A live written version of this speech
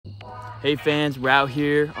Hey fans, we're out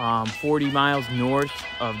here 40 miles north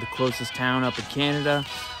of the closest town up in Canada.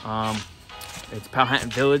 It's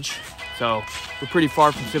Powhatan Village, so we're pretty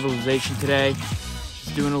far from civilization today.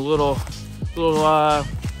 Just doing a little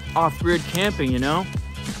off-grid camping, you know?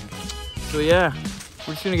 So yeah,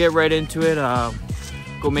 we're just gonna get right into it.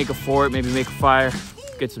 Go make a fort, maybe make a fire,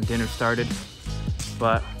 get some dinner started.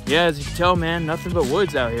 But yeah, as you can tell, man, nothing but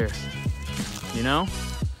woods out here, you know?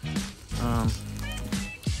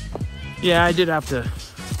 Yeah, I did have to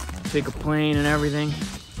take a plane and everything,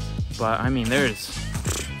 but I mean, there's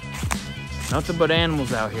nothing but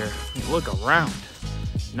animals out here. Look around,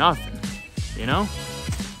 nothing, you know?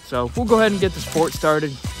 So we'll go ahead and get this fort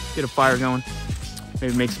started, get a fire going,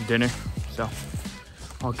 maybe make some dinner. So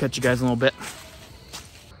I'll catch you guys in a little bit.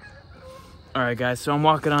 All right, guys, so I'm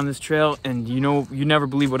walking on this trail, and you know, you never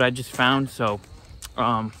believe what I just found. So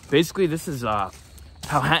basically this is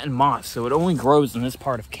Powhatan moss, so it only grows in this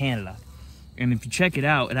part of Canada. And if you check it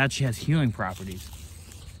out, it actually has healing properties.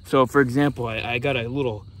 So for example, I got a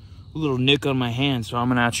little nick on my hand, so I'm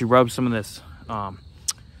gonna actually rub some of this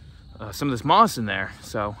moss in there.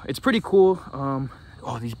 So it's pretty cool.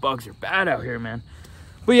 Oh, these bugs are bad out here, man.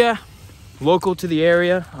 But yeah, local to the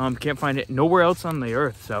area. Can't find it nowhere else on the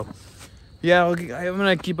earth. So yeah, I'm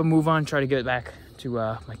gonna keep a move on, try to get back to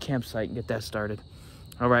my campsite and get that started.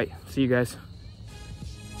 All right, see you guys.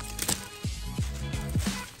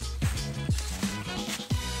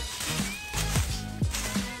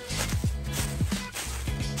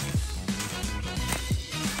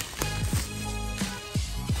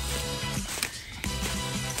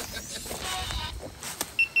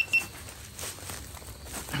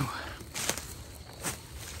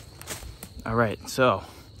 All right, so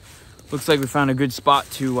looks like we found a good spot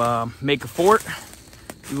to make a fort.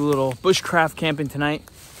 Do a little bushcraft camping tonight.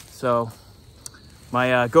 So my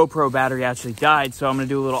GoPro battery actually died, so I'm gonna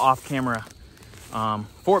do a little off-camera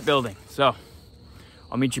fort building. So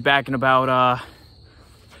I'll meet you back in about, I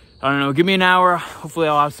don't know, give me an hour. Hopefully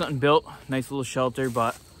I'll have something built, nice little shelter.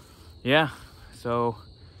 But yeah, so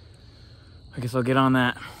I guess I'll get on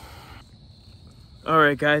that. All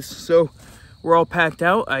right, guys, so we're all packed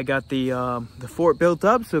out. I got the fort built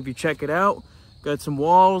up, so if you check it out, got some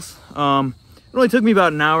walls. It only took me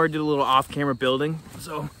about an hour, did a little off-camera building.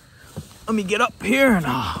 So let me get up here and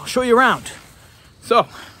I'll show you around. So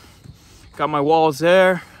got my walls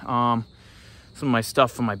there. Some of my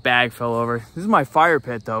stuff from my bag fell over. This is my fire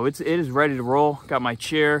pit though. It is ready to roll. Got my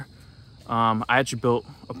chair. I actually built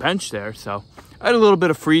a bench there, so I had a little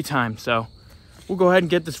bit of free time. So we'll go ahead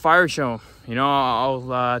and get this fire shown. You know,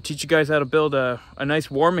 I'll teach you guys how to build a nice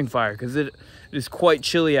warming fire, because it is quite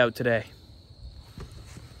chilly out today.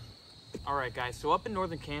 All right, guys, so up in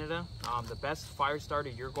northern Canada, the best fire starter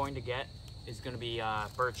you're going to get is going to be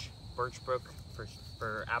birch brook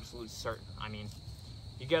for absolute certain. I mean,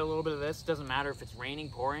 you get a little bit of this, doesn't matter if it's raining,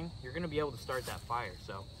 pouring, you're going to be able to start that fire.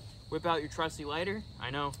 So whip out your trusty lighter. I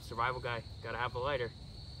know, survival guy, got to have a lighter.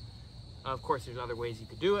 Of course, there's other ways you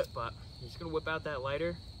could do it, but you're just going to whip out that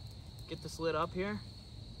lighter. Get this lit up here.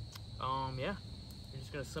 Yeah, you're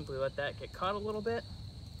just gonna simply let that get caught a little bit.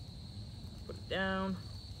 Put it down.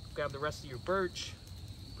 Grab the rest of your birch.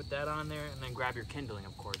 Put that on there, and then grab your kindling.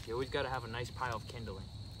 Of course, you always got to have a nice pile of kindling.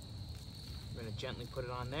 I'm gonna gently put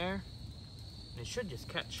it on there, and it should just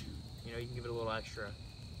catch. You know, you can give it a little extra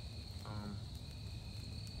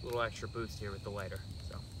boost here with the lighter.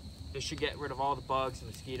 So this should get rid of all the bugs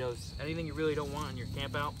and mosquitoes, anything you really don't want in your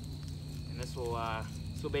camp out, and this will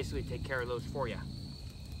basically take care of those for you.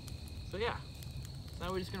 So yeah, so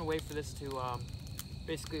now we're just gonna wait for this to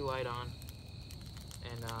basically light on.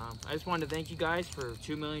 And I just wanted to thank you guys for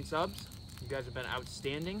 2 million subs. You guys have been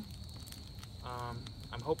outstanding.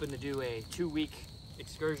 I'm hoping to do a 2-week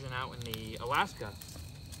excursion out in the Alaska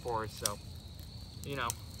forest, so you know,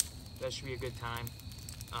 that should be a good time.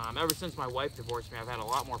 Ever since my wife divorced me, I've had a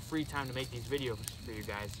lot more free time to make these videos for you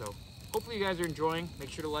guys, so hopefully you guys are enjoying.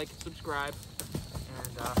 Make sure to like and subscribe.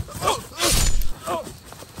 And